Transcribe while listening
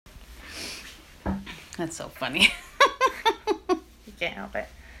That's so funny. You can't help it.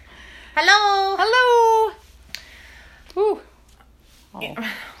 Hello. Hello. Ooh. Oh.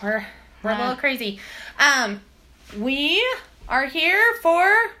 We're a little crazy. We are here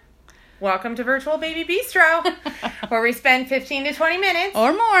for Welcome to Virtual Baby Bistro, where we spend 15 to 20 minutes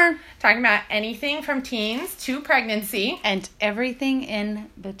Or more. talking about anything from teens to pregnancy. And everything in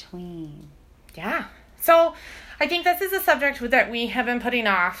between. Yeah. So I think this is a subject that we have been putting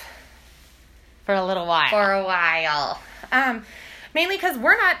off For a little while. for a while. Mainly because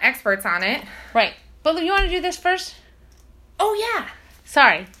we're not experts on it. Right. But you want to do this first? Oh, yeah.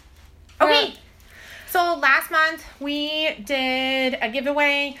 Sorry. Okay. So last month we did a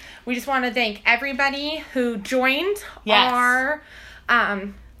giveaway. We just want to thank everybody who joined our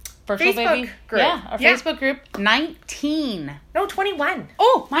Virtual Facebook baby group. Yeah, our Facebook group. 19. No, 21.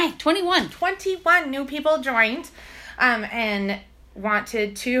 Oh, my, 21. 21 new people joined and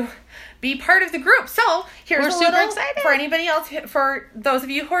wanted to be part of the group. So here's We're a super little excited. for anybody else. For those of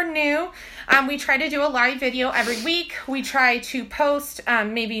you who are new, we try to do a live video every week. We try to post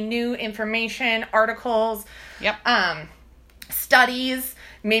maybe new information, articles, Yep. studies,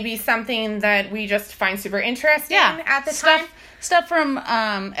 maybe something that we just find super interesting at the time. Stuff from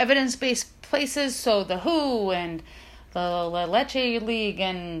evidence-based places, so the WHO and the La Leche League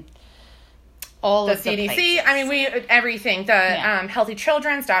and all The of the CDC, places. I mean, everything, the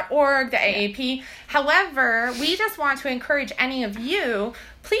healthychildrens.org, the AAP. However, we just want to encourage any of you,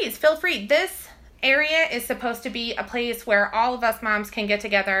 please feel free. This area is supposed to be a place where all of us moms can get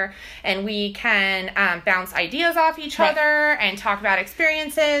together and we can bounce ideas off each other and talk about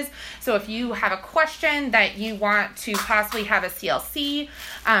experiences. So if you have a question that you want to possibly have a CLC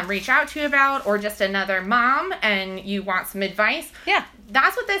reach out to you about, or just another mom and you want some advice,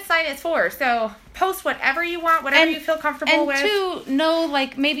 that's what this site is for. So post whatever you want, whatever you feel comfortable with. And to know,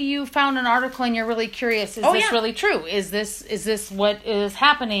 like, maybe you found an article and you're really curious. Is this really true? Is this what is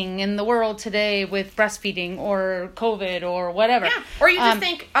happening in the world today with breastfeeding or COVID or whatever? Yeah. Or you just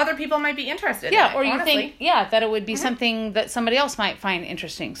think other people might be interested in it, or you honestly. think, that it would be something that somebody else might find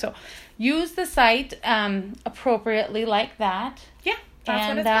interesting. So use the site appropriately like that. Yeah. That's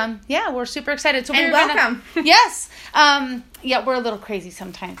what it's for. We're super excited. So and welcome. Yes. We're a little crazy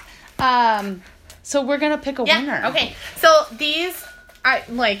sometimes. So we're going to pick a winner. Okay. So these, I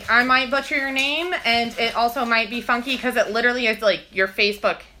might butcher your name, and it also might be funky because it literally is like your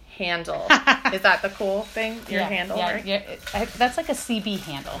Facebook handle. Is that the cool thing? Your handle, right? Yeah. That's like a CB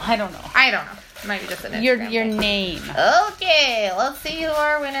handle. I don't know. It might be just an Instagram Your thing. name. Okay, let's see who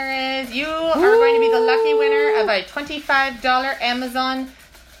our winner is. You are going to be the lucky winner of a $25 Amazon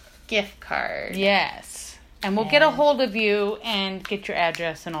gift card. Yes. And we'll get a hold of you and get your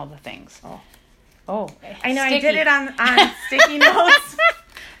address and all the things. Oh, I know. Sticky. I did it on sticky notes.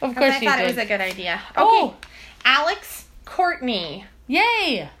 Of course you did. I thought it was a good idea. Okay. Oh. Alex Courtney.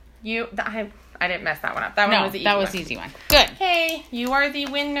 Yay. I didn't mess that one up. That one was the easy one. That was the easy one. Good. Okay, you are the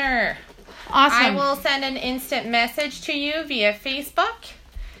winner. Awesome. I will send an instant message to you via Facebook,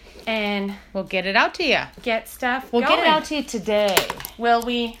 and we'll get it out to you. Get stuff We'll going. get it out to you today. Will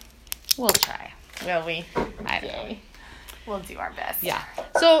we? We'll try. Will we? I don't know. We'll do our best. Yeah.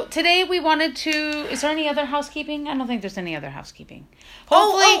 So today we wanted to... Is there any other housekeeping? I don't think there's any other housekeeping.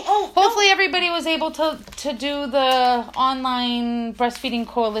 Hopefully everybody was able to do the online breastfeeding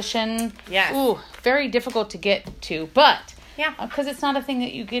coalition. Yes. Ooh, very difficult to get to, but... Yeah. Because it's not a thing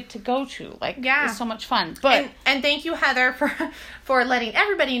that you get to go to. It's so much fun. But and thank you, Heather, for letting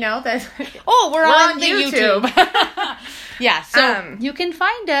everybody know that we're on the YouTube. Yeah, so you can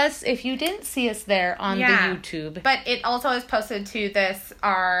find us if you didn't see us there on the YouTube. But it also is posted to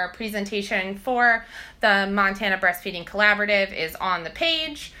our presentation for the Montana Breastfeeding Collaborative is on the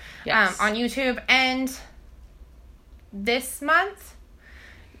page on YouTube. And this month,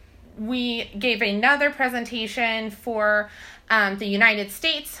 we gave another presentation for the United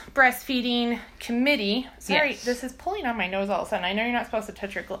States Breastfeeding Committee. Sorry, this is pulling on my nose all of a sudden. I know you're not supposed to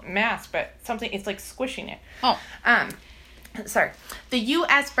touch your mask, but it's like squishing it. Sorry. The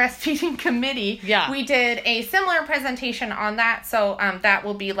U.S. Breastfeeding Committee. Yeah. We did a similar presentation on that, so that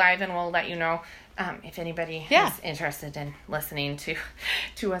will be live, and we'll let you know if anybody is interested in listening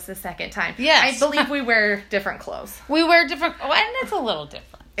to us a second time. Yes. I believe we wear different clothes. We wear different... Oh, and it's a little different.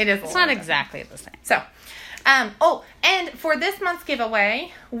 It is. It's not exactly the same. So, and for this month's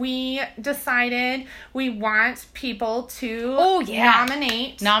giveaway, we decided we want people to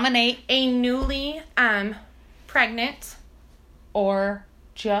nominate a newly pregnant or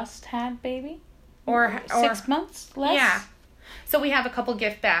just had baby or 6 months less. Yeah. So we have a couple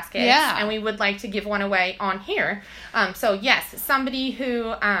gift baskets. Yeah. And we would like to give one away on here. So yes, somebody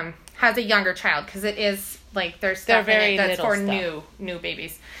who has a younger child, because it is like there's stuff in it that's for new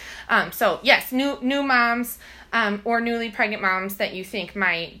babies. So yes, new moms or newly pregnant moms that you think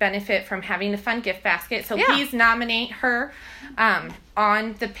might benefit from having the fun gift basket. So please nominate her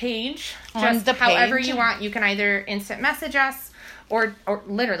on the page. However you want. You can either instant message us or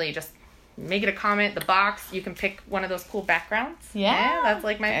literally just make it a comment, the box. You can pick one of those cool backgrounds. Yeah, that's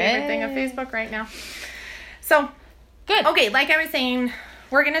like my favorite thing of Facebook right now. So, good. Okay, like I was saying,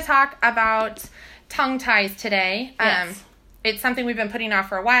 we're going to talk about tongue ties today. Yes. It's something we've been putting off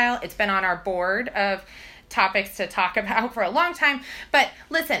for a while. It's been on our board of topics to talk about for a long time. But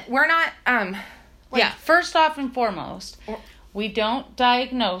listen, we're not... first off and foremost... We don't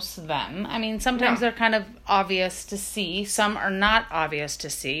diagnose them. I mean, sometimes they're kind of obvious to see. Some are not obvious to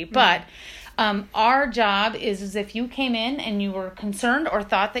see. But our job is if you came in and you were concerned or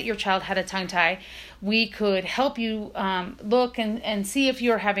thought that your child had a tongue tie, we could help you look and see if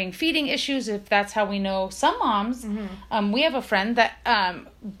you're having feeding issues, if that's how we know. Some moms, we have a friend that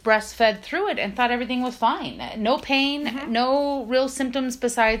breastfed through it and thought everything was fine. No pain, no real symptoms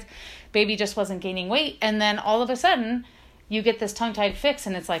besides baby just wasn't gaining weight. And then all of a sudden... you get this tongue-tied fix,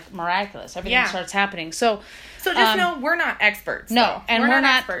 and it's like miraculous. Everything starts happening. So just know we're not experts. No, and we're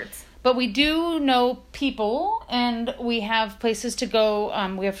not experts. But we do know people, and we have places to go.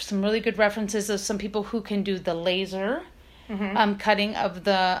 We have some really good references of some people who can do the laser cutting of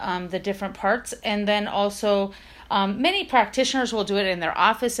the different parts, and then also many practitioners will do it in their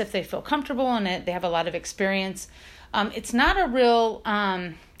office if they feel comfortable and they have a lot of experience. It's not a real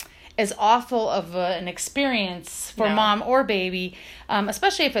as awful of an experience for mom or baby,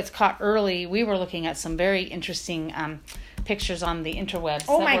 especially if it's caught early. We were looking at some very interesting pictures on the interwebs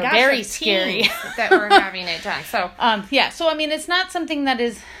that were very scary that were having it done. So so I mean, it's not something that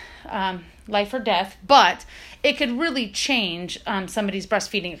is life or death, but it could really change somebody's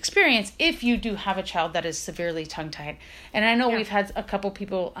breastfeeding experience if you do have a child that is severely tongue-tied. And I know we've had a couple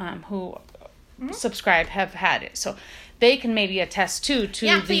people who subscribe have had it, so they can maybe attest to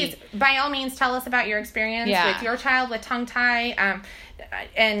please, by all means, tell us about your experience with your child with tongue tie,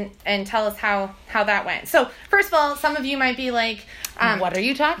 and tell us how that went. So, first of all, some of you might be like, what are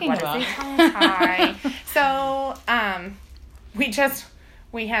you talking about? What is a tongue tie? So,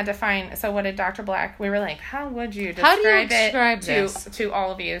 we had to find, so what did Dr. Black, we were like, how would you describe it to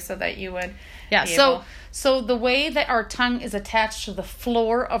all of you so that you would be able... So the way that our tongue is attached to the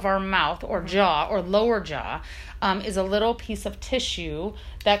floor of our mouth or jaw or lower jaw is a little piece of tissue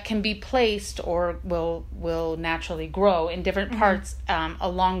that can be placed or will naturally grow in different parts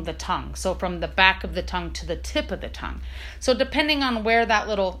along the tongue. So from the back of the tongue to the tip of the tongue. So depending on where that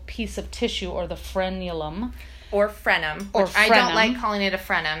little piece of tissue or the frenulum... Or frenum. I don't like calling it a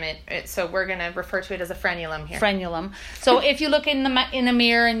frenum. So we're going to refer to it as a frenulum here. Frenulum. So if you look in a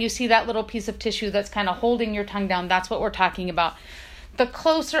mirror and you see that little piece of tissue that's kind of holding your tongue down, that's what we're talking about. The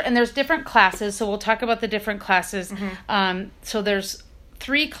closer, and there's different classes, so we'll talk about the different classes. So there's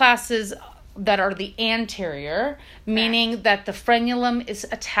 3 classes that are the anterior, meaning that the frenulum is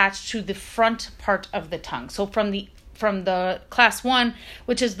attached to the front part of the tongue. So from the class 1,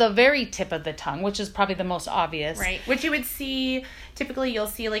 which is the very tip of the tongue, which is probably the most obvious. Right. Which you would see, typically you'll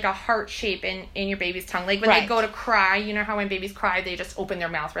see like a heart shape in your baby's tongue. Like when they go to cry, you know how when babies cry, they just open their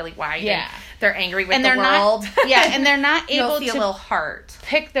mouth really wide. Yeah. And they're angry with the world. And they're not able to a little heart.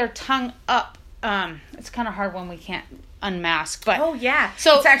 Pick their tongue up. It's kind of hard when we can't unmask, but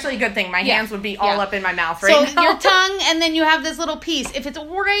so it's actually a good thing. My hands would be all up in my mouth right now. So your tongue, and then you have this little piece. If it's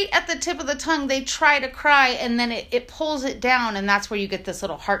right at the tip of the tongue, they try to cry, and then it pulls it down, and that's where you get this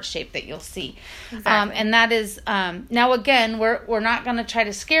little heart shape that you'll see. Exactly. And that is now again, we're not going to try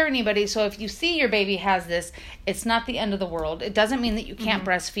to scare anybody. So if you see your baby has this, it's not the end of the world. It doesn't mean that you can't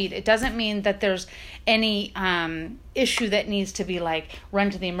breastfeed. It doesn't mean that there's any issue that needs to be like run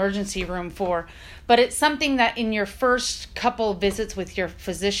to the emergency room for. But it's something that in your first couple visits with your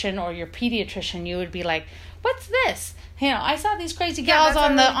physician or your pediatrician, you would be like, what's this? You know, I saw these crazy gals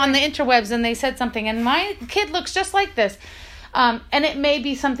on the interwebs and they said something and my kid looks just like this. And it may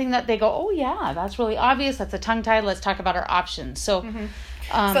be something that they go, oh yeah, that's really obvious. That's a tongue tie. Let's talk about our options. So,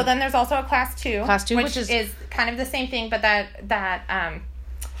 so then there's also a class 2. Class 2, which is kind of the same thing, but that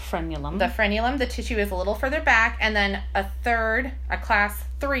frenulum. The frenulum, the tissue is a little further back, and then a class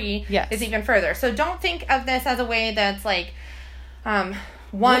 3 is even further. So don't think of this as a way that's like,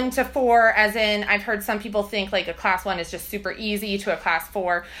 1 to 4, as in I've heard some people think like a class 1 is just super easy to a class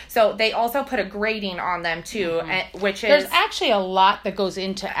 4. So they also put a grading on them too, which is... There's actually a lot that goes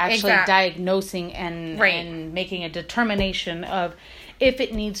into actually diagnosing and making a determination of if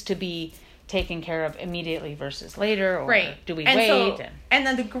it needs to be taken care of immediately versus later, or do we wait? And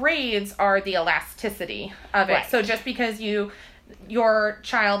then the grades are the elasticity of it. So just because your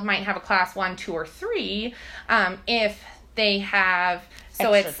child might have a class 1, 2, or 3, if they have...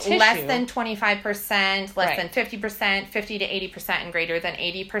 So extra it's tissue. Less than 25%, less than 50%, 50 to 80%, and greater than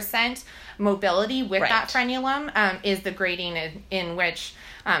 80% mobility with that frenulum is the grading in which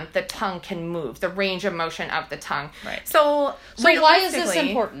the tongue can move, the range of motion of the tongue. Right. So why is this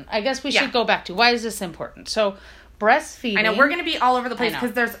important? I guess we should go back to why is this important? So breastfeeding. I know we're going to be all over the place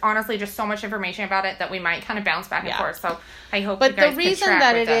because there's honestly just so much information about it that we might kind of bounce back and forth. So I hope you guys can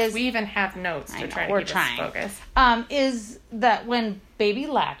track with us. We even have notes to try to keep us focused. Is that when baby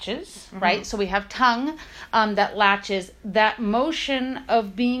latches, right? So we have tongue that latches. That motion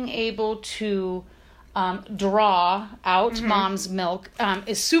of being able to draw out mom's milk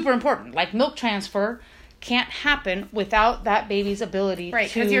is super important. Like milk transfer can't happen without that baby's ability to...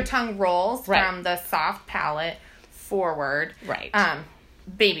 Right, because your tongue rolls from the soft palate forward. Right.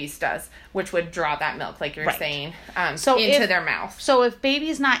 Babies does, which would draw that milk, like you're saying, into their mouth. So if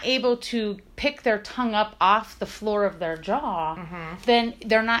baby's not able to pick their tongue up off the floor of their jaw, then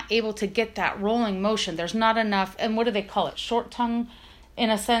they're not able to get that rolling motion. There's not enough, and what do they call it? Short tongue, in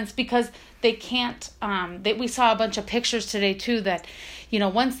a sense, because they can't, we saw a bunch of pictures today too that,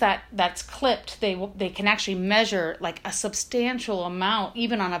 once that's clipped, they can actually measure like a substantial amount,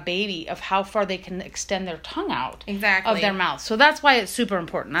 even on a baby, of how far they can extend their tongue out of their mouth. So that's why it's super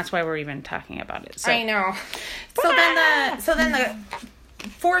important. That's why we're even talking about it. So. I know. So then the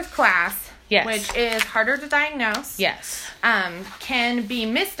fourth class, which is harder to diagnose, can be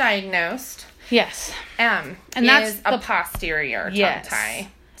misdiagnosed. Yes. And that's a posterior tongue tie.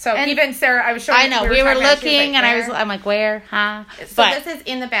 So and even Sarah, I was showing. I know we were looking, and I'm like, where, huh? So this is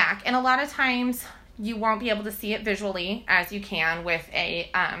in the back, and a lot of times you won't be able to see it visually as you can with a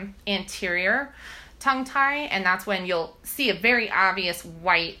anterior tongue tie, and that's when you'll see a very obvious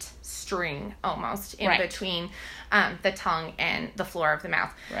white string almost in between the tongue and the floor of the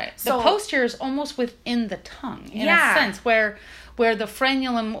mouth. Right. So the posterior is almost within the tongue in a sense, where the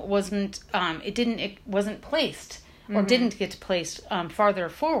frenulum wasn't placed. Or didn't get placed farther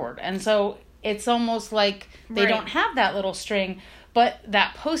forward. And so it's almost like they don't have that little string, but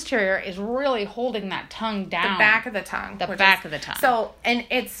that posterior is really holding that tongue down. The back of the tongue. The back of the tongue. So, and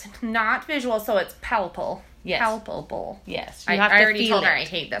it's not visual, so it's palpable. Yes. Palpable. Yes. I already told her I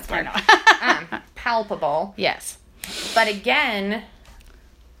hate this word. Palpable. Yes. But again,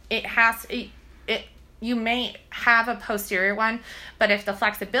 you may have a posterior one, but if the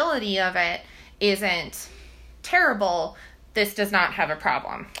flexibility of it isn't terrible, this does not have a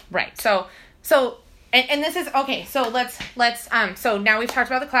problem. Right. So and this is okay, so let's so now we've talked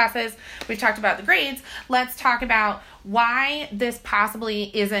about the classes, we've talked about the grades, let's talk about why this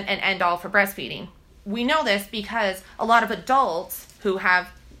possibly isn't an end all for breastfeeding. We know this because a lot of adults who have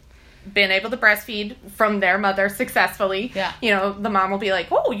been able to breastfeed from their mother successfully, the mom will be like,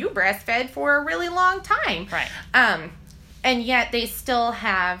 "Oh, you breastfed for a really long time." Right. And yet they still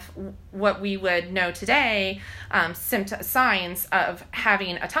have what we would know today, signs of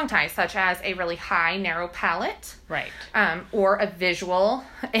having a tongue tie, such as a really high, narrow palate. Right. Or a visual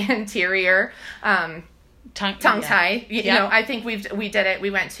anterior tongue tie. You know, I think we did it.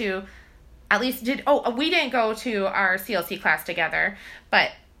 We went to, we didn't go to our CLC class together, but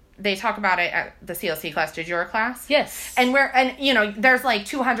they talk about it at the CLC class. Did your class? Yes. And there's like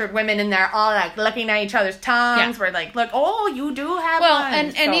 200 women in there all like looking at each other's tongues. We're like, look, you do have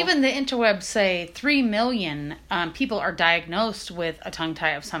one. And even the interwebs say 3 million people are diagnosed with a tongue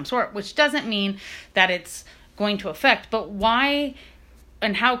tie of some sort, which doesn't mean that it's going to affect. But why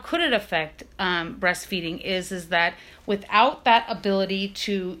and how could it affect breastfeeding is that without that ability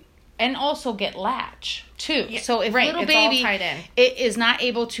to, and also get latch too. Yeah, so if little baby it is not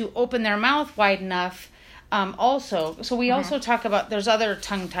able to open their mouth wide enough, so we also talk about, there's other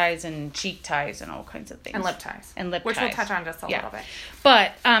tongue ties and cheek ties and all kinds of things. And lip ties. Which we'll touch on just a little bit.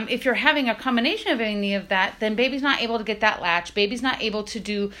 But if you're having a combination of any of that, then baby's not able to get that latch. Baby's not able to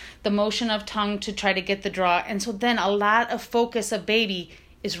do the motion of tongue to try to get the draw. And so then a lot of focus of baby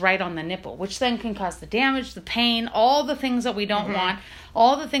is right on the nipple, which then can cause the damage, the pain, all the things that we don't want,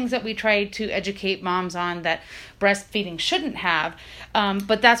 all the things that we try to educate moms on that breastfeeding shouldn't have.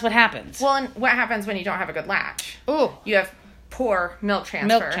 But that's what happens. Well, and what happens when you don't have a good latch? Ooh. You have poor milk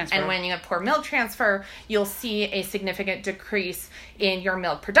transfer. And when you have poor milk transfer, you'll see a significant decrease in your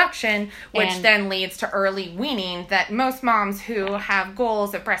milk production, which then leads to early weaning that most moms who have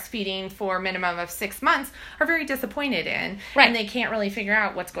goals of breastfeeding for a minimum of 6 months are very disappointed in. Right. And they can't really figure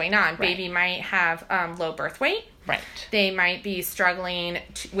out what's going on. Right. Baby might have low birth weight. Right. They might be struggling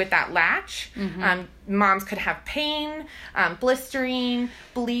with that latch. Mm-hmm. Moms could have pain, blistering,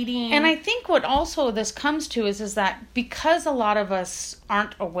 bleeding. And I think what also this comes to is that because a lot of us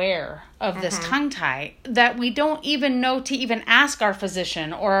aren't aware of this tongue tie, that we don't even know to even ask our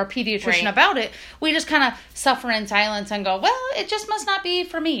physician or our pediatrician about it. We just kind of suffer in silence and go, well, it just must not be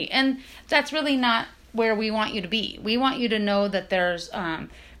for me. And that's really not where we want you to be. We want you to know that there's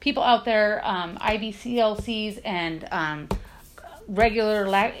people out there, IBCLCs and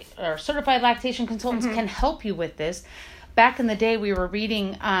regular or certified lactation consultants can help you with this. Back in the day, we were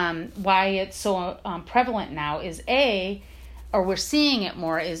reading why it's so prevalent now is we're seeing it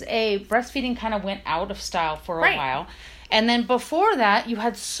more, is breastfeeding kind of went out of style for a while. And then before that, you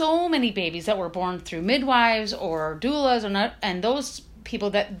had so many babies that were born through midwives or doulas and those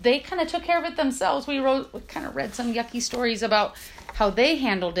people that they kind of took care of it themselves. We kind of read some yucky stories about how they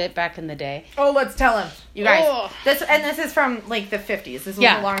handled it back in the day. Oh, let's tell them, you guys. This is from like the 50s. This was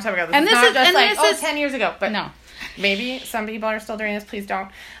a long time ago. This is 10 years ago. But no, maybe some people are still doing this. Please don't.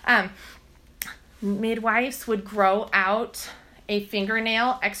 Midwives would grow out a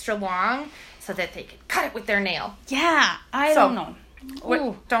fingernail extra long so that they could cut it with their nail. Yeah, I don't know.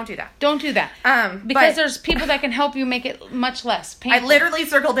 Don't do that. Don't do that. Because there's people that can help you make it much less painful. I literally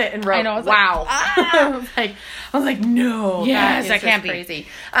circled it and wrote, I know, wow. I was like, no. Yes, that can't be. Crazy.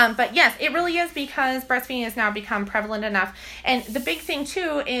 But yes, it really is because breastfeeding has now become prevalent enough. And the big thing,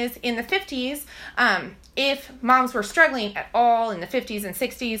 too, is in the 50s, if moms were struggling at all in the 50s and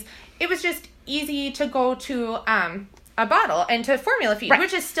 60s, it was just easy to go to a bottle and to formula feed,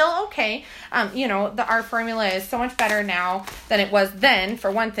 which is still okay. Our formula is so much better now than it was then. For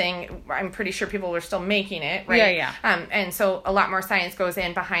one thing, I'm pretty sure people were still making it, right? Yeah. And so a lot more science goes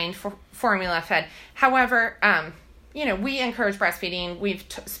in behind formula fed. However, we encourage breastfeeding. We've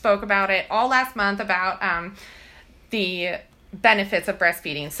spoke about it all last month about the benefits of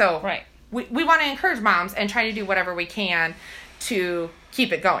breastfeeding. So we want to encourage moms and try to do whatever we can to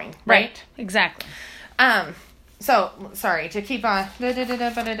keep it going, right? Exactly. So, sorry, to keep on...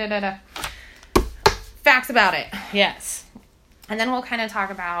 Facts about it. Yes. And then we'll kind of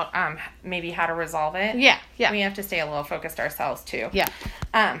talk about maybe how to resolve it. Yeah. We have to stay a little focused ourselves, too. Yeah.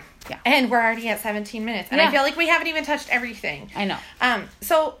 And we're already at 17 minutes. And I feel like we haven't even touched everything. I know.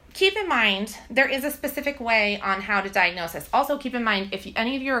 So, keep in mind, there is a specific way on how to diagnose this. Also, keep in mind, if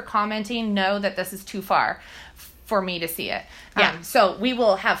any of you are commenting, know that this is too far for me to see it. So we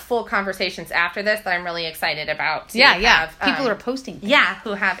will have full conversations after this that I'm really excited about. Have, people are posting things.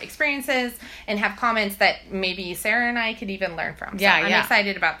 Who have experiences and have comments that maybe Sarah and I could even learn from. So I'm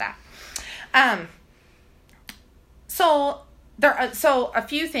excited about that. So a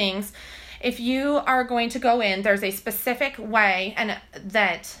few things. If you are going to go in, there's a specific way and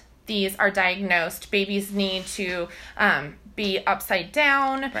that these are diagnosed. Babies need to be upside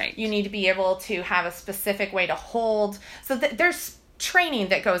down. Right. You need to be able to have a specific way to hold. So there's training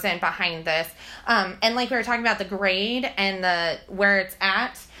that goes in behind this. And like we were talking about the grade and where it's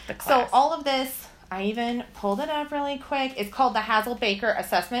at. The class. So all of this, I even pulled it up really quick. It's called the Hazel-Baker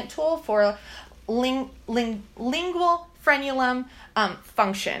Assessment Tool for Lingual Frenulum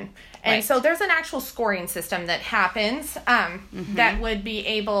Function. And so there's an actual scoring system that happens that would be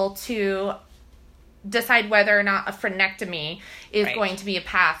able to decide whether or not a frenectomy is going to be a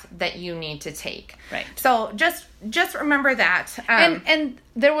path that you need to take. Right. So just remember that. And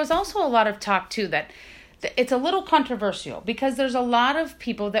there was also a lot of talk too that it's a little controversial because there's a lot of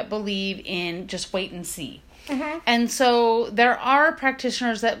people that believe in just wait and see. Mm-hmm. And so there are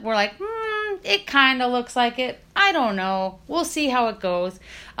practitioners that were like, it kind of looks like it. I don't know. We'll see how it goes.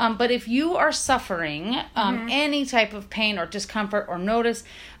 But if you are suffering any type of pain or discomfort or notice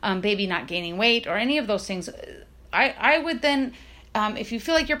baby not gaining weight or any of those things, I would then, if you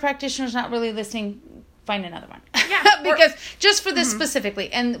feel like your practitioner's not really listening, find another one. Yeah. Because just for this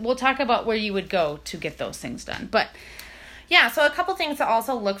specifically. And we'll talk about where you would go to get those things done. But yeah, so a couple things to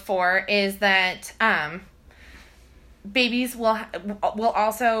also look for is that babies will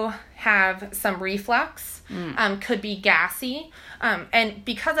also have some reflux, could be gassy, And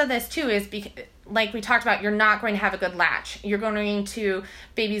because of this too like we talked about, you're not going to have a good latch.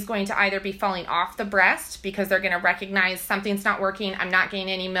 Baby's going to either be falling off the breast because they're going to recognize something's not working. I'm not getting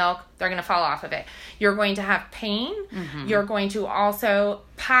any milk. They're going to fall off of it. You're going to have pain. You're going to also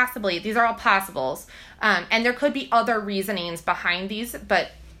possibly, these are all possibles. And there could be other reasonings behind these,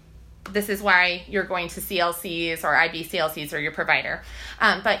 but this is why you're going to CLCs or IBCLCs or your provider.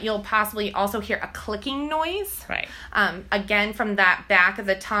 But you'll possibly also hear a clicking noise. Right. Again, from that back of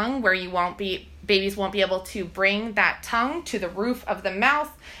the tongue where babies won't be able to bring that tongue to the roof of the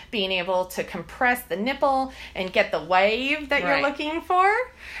mouth, being able to compress the nipple and get the wave that you're looking for.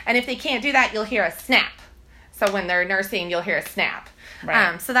 And if they can't do that, you'll hear a snap. So when they're nursing, you'll hear a snap.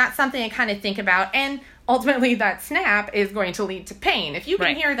 Right. So that's something to kind of think about. And ultimately, that snap is going to lead to pain. If you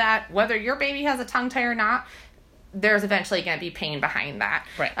can hear that, whether your baby has a tongue tie or not, there's eventually going to be pain behind that.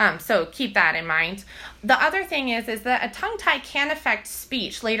 Right. So keep that in mind. The other thing is that a tongue tie can affect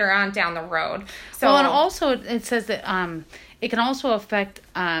speech later on down the road. So, and also it says that it can also affect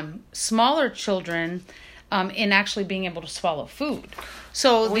smaller children in actually being able to swallow food.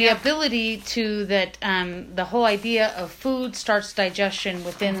 So the ability to the whole idea of food starts digestion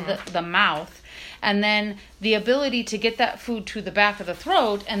within the mouth. And then the ability to get that food to the back of the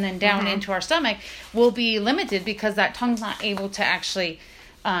throat and then down into our stomach will be limited because that tongue's not able to actually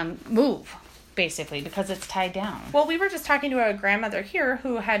move, basically, because it's tied down. Well, we were just talking to a grandmother here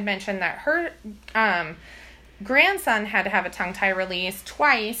who had mentioned that her grandson had to have a tongue tie release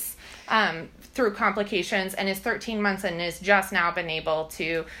twice through complications and is 13 months and is just now been able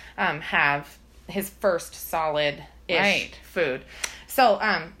to have his first solid-ish food. So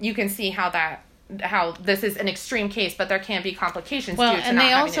you can see how this is an extreme case, but there can be complications due to not having it treated. And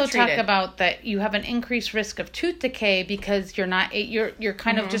they also talk about that you have an increased risk of tooth decay because you're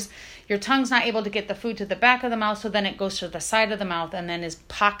kind of just, your tongue's not able to get the food to the back of the mouth, so then it goes to the side of the mouth and then is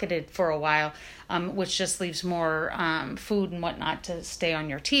pocketed for a while, which just leaves more food and whatnot to stay on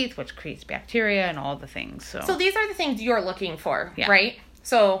your teeth, which creates bacteria and all the things. So these are the things you're looking for, right?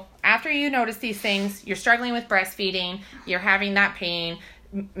 So after you notice these things, you're struggling with breastfeeding, you're having that pain,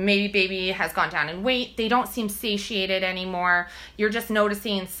 maybe baby has gone down in weight, they don't seem satiated anymore, you're just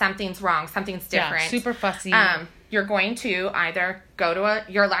noticing something's wrong, something's different. Super fussy. You're going to either go to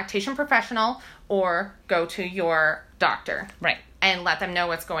your lactation professional or go to your doctor. Right. And let them know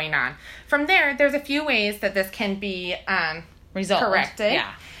what's going on. From there, there's a few ways that this can be corrected.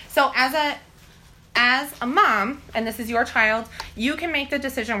 Yeah. So as a mom, and this is your child, you can make the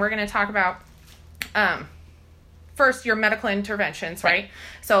decision. We're going to talk about first your medical interventions, right?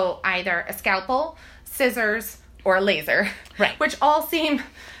 So either a scalpel, scissors, or a laser. Right. Which all seem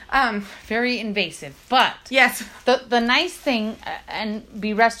very invasive. But yes, the nice thing, and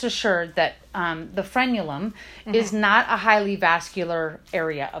be rest assured that the frenulum is not a highly vascular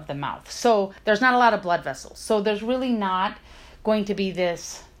area of the mouth. So there's not a lot of blood vessels. So there's really not going to be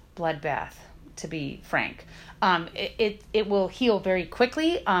this bloodbath, to be frank. It will heal very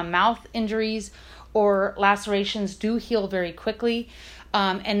quickly. Mouth injuries or lacerations do heal very quickly.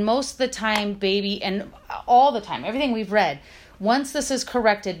 And most of the time, baby, and all the time, everything we've read, once this is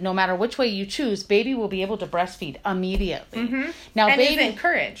corrected, no matter which way you choose, baby will be able to breastfeed immediately. Now, and baby is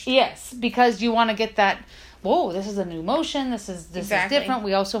encouraged. Yes, because you want to get that, whoa, this is a new motion, this is different.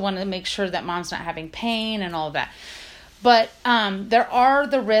 We also want to make sure that mom's not having pain and all of that. But there are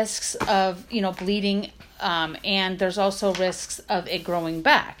the risks of, bleeding, and there's also risks of it growing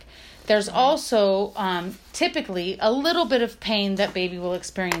back. There's also typically a little bit of pain that baby will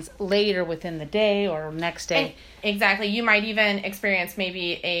experience later within the day or next day. Exactly. You might even experience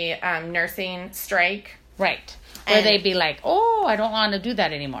maybe a nursing strike. Right. Where they'd be like, oh, I don't want to do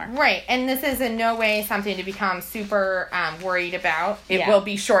that anymore. Right. And this is in no way something to become super worried about. It will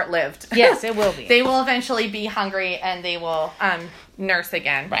be short-lived. Yes, it will be. They will eventually be hungry and they will nurse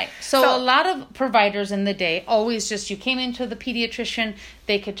again. Right. So a lot of providers in the day always just, you came into the pediatrician,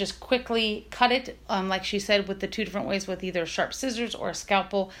 they could just quickly cut it, like she said, with the two different ways, with either sharp scissors or a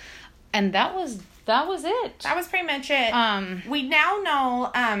scalpel. And that was it. That was pretty much it. We now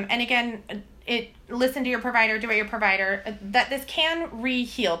know, and again, listen to your provider, do what your provider, that this can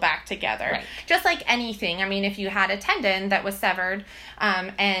re-heal back together. Right. Just like anything. I mean, if you had a tendon that was severed,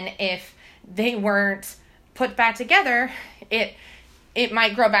 and if they weren't put back together, it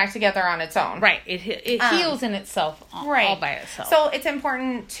might grow back together on its own. Right. It heals in itself all by itself. So it's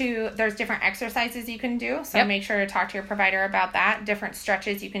important there's different exercises you can do. So make sure to talk to your provider about that. Different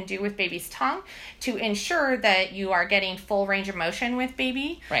stretches you can do with baby's tongue to ensure that you are getting full range of motion with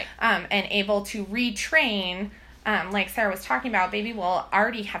baby. Right. And able to retrain like Sarah was talking about, baby will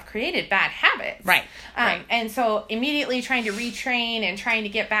already have created bad habits. Right. And so immediately trying to retrain and trying to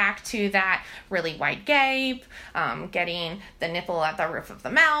get back to that really wide gape, getting the nipple at the roof of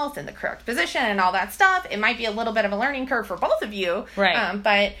the mouth in the correct position and all that stuff. It might be a little bit of a learning curve for both of you. Right.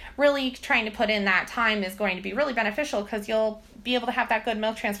 But really trying to put in that time is going to be really beneficial because you'll be able to have that good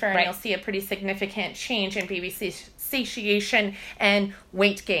milk transfer and you'll see a pretty significant change in baby satiation and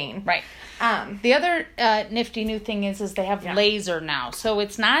weight gain. Right. The other nifty new thing is they have laser now. So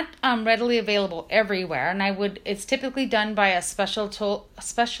it's not readily available everywhere. And it's typically done by a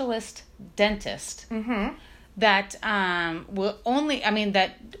specialist dentist that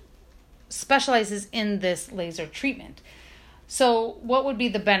that specializes in this laser treatment. So what would be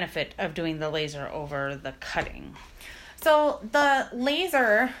the benefit of doing the laser over the cutting? So the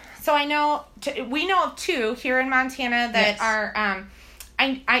laser, we know of two here in Montana that are,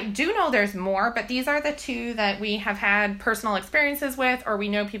 I do know there's more, but these are the two that we have had personal experiences with, or we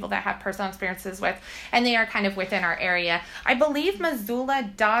know people that have personal experiences with, and they are kind of within our area. I believe Missoula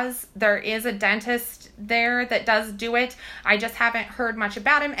there is a dentist there that does do it. I just haven't heard much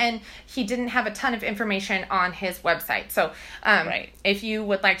about him, and he didn't have a ton of information on his website. So if you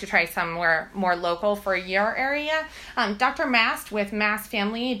would like to try somewhere more local for your area, Dr. Mast with Mast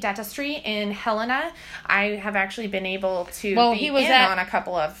Family Dentistry in Helena, I have actually been able to be on a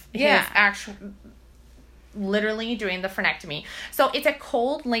couple of his actual, literally doing the frenectomy. So it's a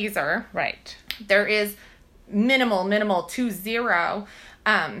cold laser. Right. There is minimal to zero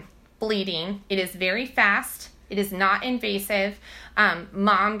bleeding. It is very fast. It is not invasive.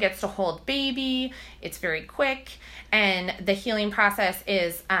 Mom gets to hold baby. It's very quick. And the healing process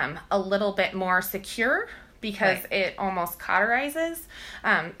is a little bit more secure because it almost cauterizes.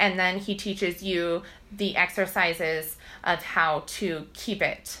 And then he teaches you the exercises of how to keep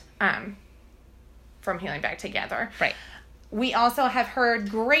it from healing back together. Right. We also have heard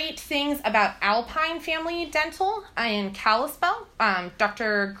great things about Alpine Family Dental in Kalispell.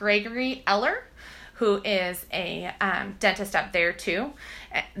 Dr. Gregory Eller, who is a dentist up there too,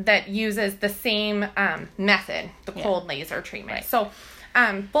 that uses the same method, the cold laser treatment. Right. So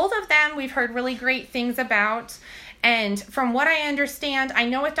both of them we've heard really great things about. And from what I understand, I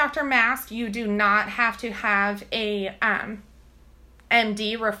know with Dr. Mast, you do not have to have a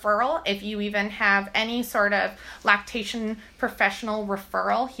MD referral. If you even have any sort of lactation professional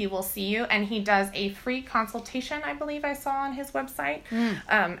referral, he will see you, and he does a free consultation, I believe I saw on his website,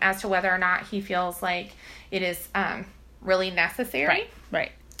 as to whether or not he feels like it is really necessary.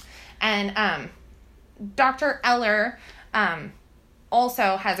 Right. And Dr. Eller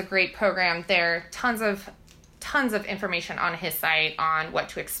also has a great program there. Tons of information on his site on what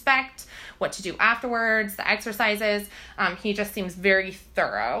to expect, what to do afterwards, the exercises. He just seems very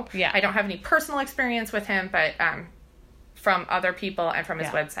thorough. Yeah. I don't have any personal experience with him, but from other people and from his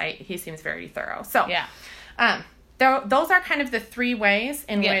website, he seems very thorough. So those are kind of the three ways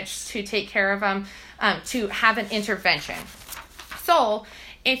in which to take care of them, to have an intervention. So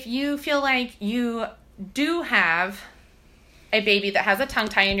if you feel like you do have a baby that has a tongue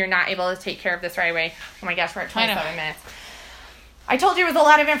tie and you're not able to take care of this right away. Oh my gosh, we're at 27 minutes. I told you it was a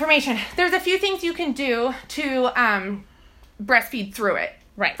lot of information. There's a few things you can do to breastfeed through it.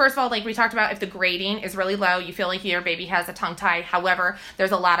 Right. First of all, like we talked about, if the grading is really low, you feel like your baby has a tongue tie. However,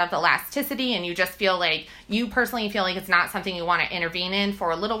 there's a lot of elasticity and you just feel like, you personally feel like it's not something you want to intervene in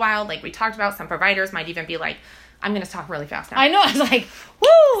for a little while. Like we talked about, some providers might even be like, I'm going to talk really fast now. I know. I was like,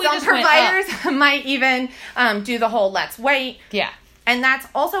 woo! Some providers might even do the whole let's wait. Yeah. And that's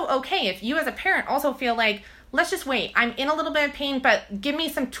also okay. If you as a parent also feel like, let's just wait. I'm in a little bit of pain, but give me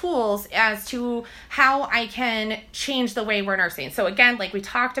some tools as to how I can change the way we're nursing. So again, like we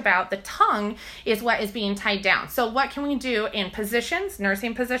talked about, the tongue is what is being tied down. So what can we do in positions,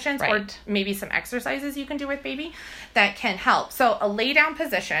 nursing positions, or maybe some exercises you can do with baby that can help? So a lay down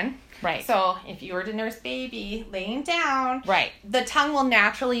position. Right. So if you were to nurse baby laying down, the tongue will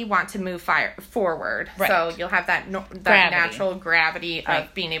naturally want to move forward. Right. So you'll have that natural gravity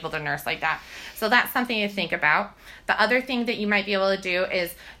of being able to nurse like that. So that's something to think about. The other thing that you might be able to do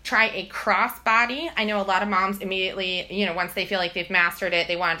is try a cross body. I know a lot of moms immediately, once they feel like they've mastered it,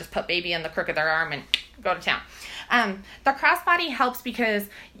 they want to just put baby in the crook of their arm and go to town. The crossbody helps because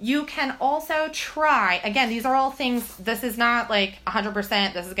you can also try, again, these are all things, this is not like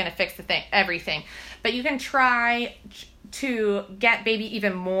 100%, this is going to fix everything, but you can try to get baby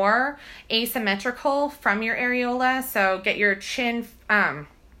even more asymmetrical from your areola. So get your chin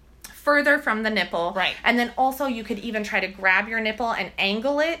further from the nipple. Right. And then also you could even try to grab your nipple and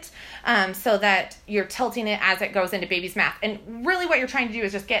angle it so that you're tilting it as it goes into baby's mouth. And really what you're trying to do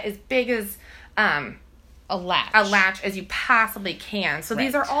is just get as big as latch as you possibly can. So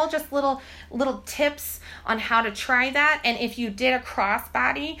these Right. are all just little tips on how to try that. And if you did a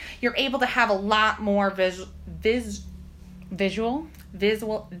crossbody, you're able to have a lot more visual.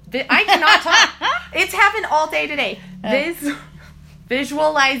 I cannot talk. It's happened all day today.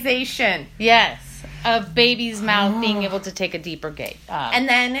 Visualization. Yes. Of baby's mouth being able to take a deeper gate. And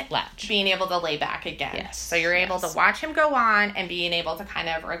then latch. being able to lay back again. Yes. So you're able to watch him go on and being able to kind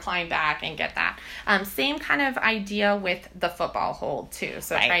of recline back and get that. Same kind of idea with the football hold too.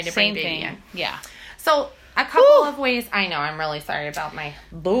 So trying to bring baby in. Yeah. So a couple of ways. I know, I'm really sorry about my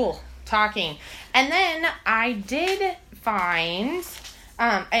talking. And then I did find,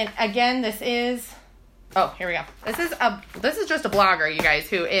 and again, this is... Oh, here we go. This is just a blogger, you guys,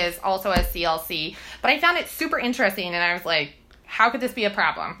 who is also a CLC. But I found it super interesting, and I was like, how could this be a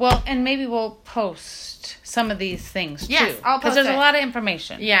problem? Well, and maybe we'll post some of these things, too. Yes, I'll post because there's it. a lot of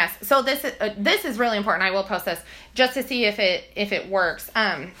information. Yes. So this is really important. I will post this just to see if it works.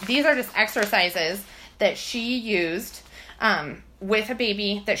 These are just exercises that she used with a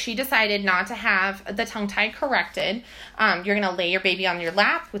baby that she decided not to have the tongue tie corrected. You're going to lay your baby on your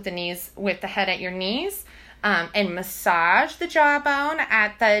lap with the head at your knees, and massage the jawbone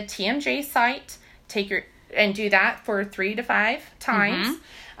at the TMJ site. And do that for 3 to 5 times.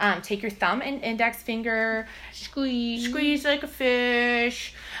 Take your thumb and index finger, squeeze like a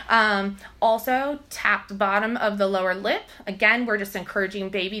fish. Also, tap the bottom of the lower lip. Again, we're just encouraging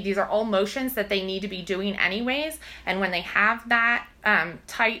baby. These are all motions that they need to be doing anyways. And when they have that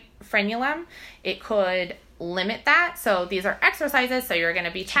tight frenulum, it could limit that. So these are exercises. So you're going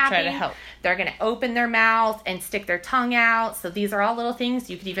to be tapping. Try to help. They're going to open their mouth and stick their tongue out. So these are all little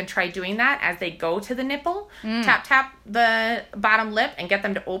things. You could even try doing that as they go to the nipple. Tap the bottom lip and get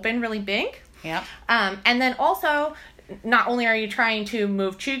them to open really big. Yep. And then also, not only are you trying to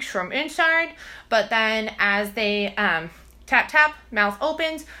move cheeks from inside, but then as they tap, mouth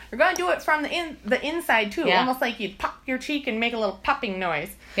opens, you're going to do it from the inside too. Yeah. Almost like you'd pop your cheek and make a little popping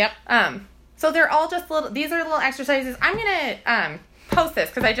noise. Yep. So they're all just these are little exercises. I'm going to post this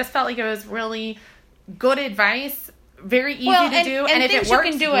because I just felt like it was really good advice. Very easy to do. And if it works,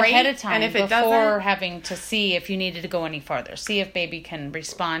 you can do great. ahead of time and if it before doesn't, having to see if you needed to go any farther. See if baby can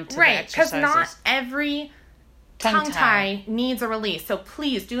respond to the right, exercises. because not every tongue tie needs a release. So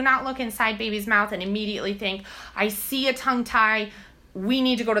please do not look inside baby's mouth and immediately think, I see a tongue tie, we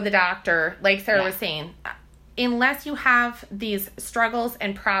need to go to the doctor, like Sarah was saying. Unless you have these struggles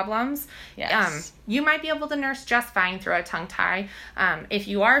and problems, you might be able to nurse just fine through a tongue tie. If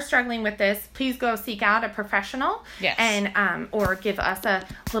you are struggling with this, please go seek out a professional. Yes. And or give us a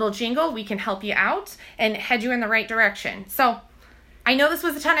little jingle. We can help you out and head you in the right direction. So I know this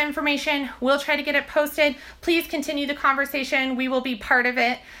was a ton of information. We'll try to get it posted. Please continue the conversation. We will be part of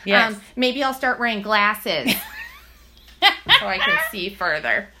it. Yes. Maybe I'll start wearing glasses so I can see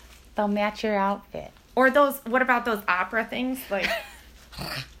further. They'll match your outfit. Or what about those opera things? Like,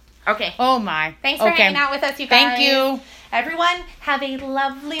 okay. Oh my. Thanks for hanging out with us, you guys. Thank you. Everyone, have a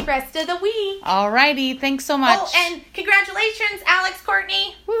lovely rest of the week. Alrighty. Thanks so much. Oh, and congratulations, Alex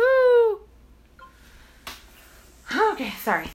Courtney. Woohoo. Okay, sorry.